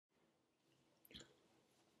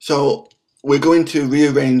So we're going to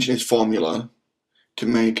rearrange this formula to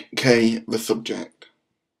make k the subject.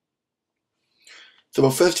 So the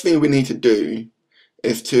first thing we need to do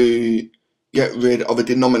is to get rid of a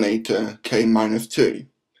denominator k minus 2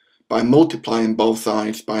 by multiplying both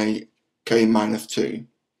sides by k minus 2.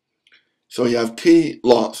 So you have t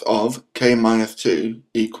lots of k minus 2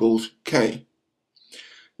 equals k.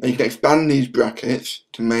 Now you can expand these brackets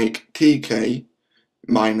to make tk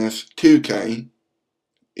minus 2k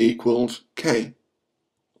equals k.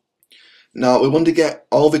 Now we want to get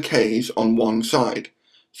all the k's on one side,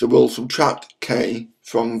 so we'll subtract k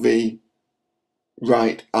from the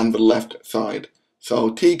right and the left side.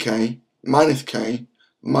 So tk minus k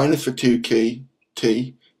minus the 2k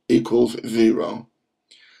t equals 0.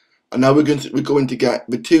 And now we're going to get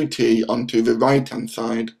the 2t onto the right hand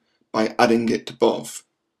side by adding it to both.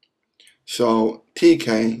 So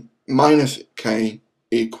tk minus k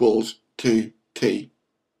equals 2t.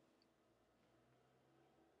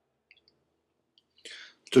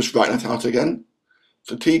 Just write that out again.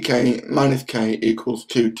 So tk minus k equals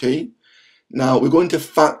 2t. Now we're going to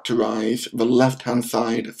factorize the left hand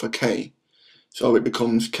side for k. So it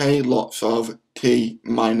becomes k lots of t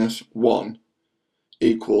minus 1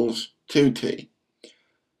 equals 2t.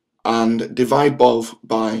 And divide both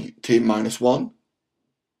by t minus 1.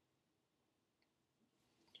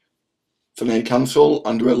 So they cancel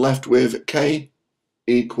and we're left with k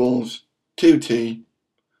equals 2t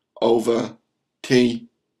over t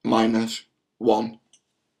minus 1.